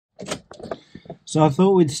So I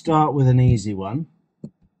thought we'd start with an easy one,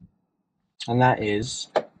 and that is,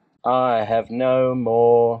 I have no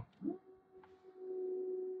more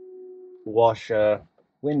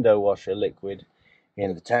window washer liquid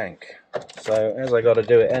in the tank. So as I got to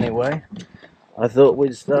do it anyway, I thought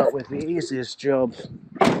we'd start with the easiest job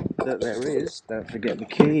that there is. Don't forget the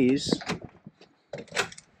keys.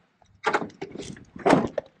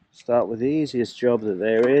 Start with the easiest job that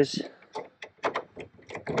there is.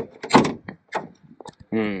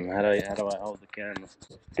 How do I hold the camera?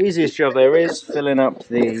 Easiest job there is filling up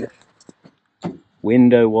the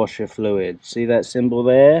window washer fluid. See that symbol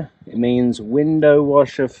there? It means window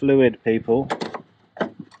washer fluid, people.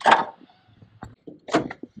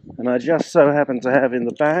 And I just so happen to have in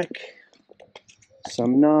the back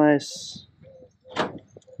some nice,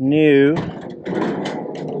 new,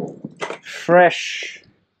 fresh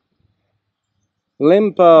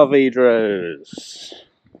Limpa Vidros.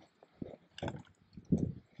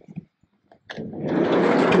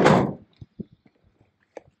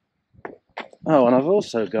 Oh, and I've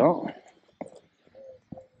also got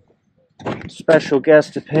special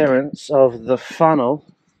guest appearance of the funnel,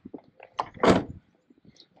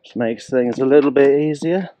 which makes things a little bit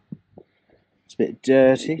easier. It's a bit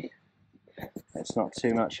dirty. It's not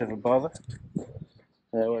too much of a bother.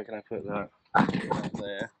 Where can I put that?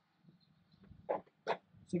 There.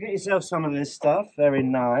 So get yourself some of this stuff, very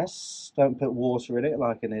nice. Don't put water in it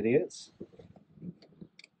like an idiot.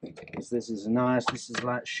 Because this is nice, this is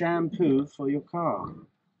like shampoo for your car.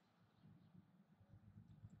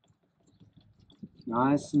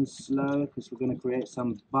 Nice and slow, because we're going to create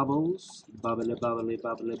some bubbles. Bubbly, bubbly,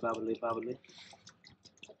 bubbly, bubbly, bubbly.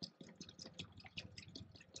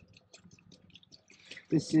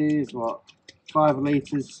 This is what, 5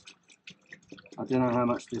 litres. I don't know how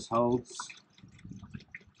much this holds.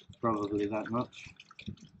 Probably that much.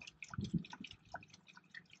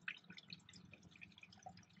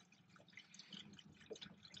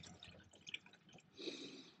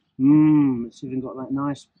 It's even got that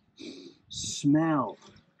nice smell.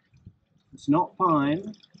 It's not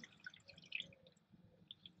pine.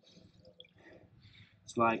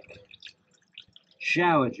 It's like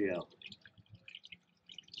shower gel.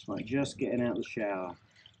 It's like just getting out of the shower.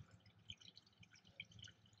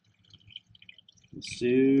 And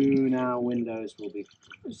soon our windows will be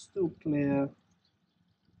crystal clear.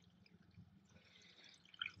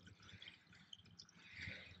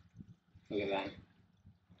 Look at that.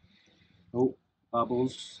 Oh,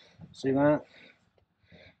 bubbles. See that?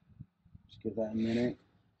 Just give that a minute.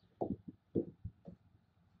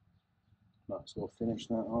 Might as well finish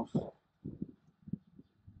that off.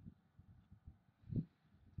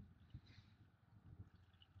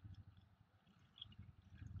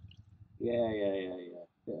 Yeah.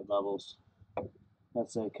 Bit of bubbles.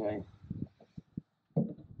 That's okay.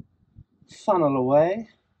 Funnel away.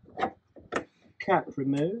 Cap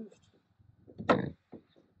removed.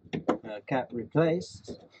 Cap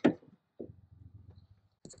replaced.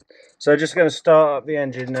 So just going to start up the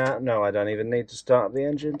engine now. No, I don't even need to start up the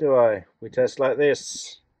engine, do I? We test like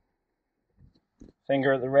this.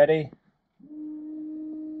 Finger at the ready.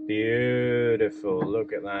 Beautiful,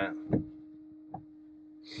 look at that.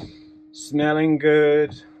 Smelling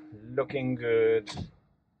good, looking good.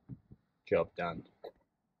 Job done.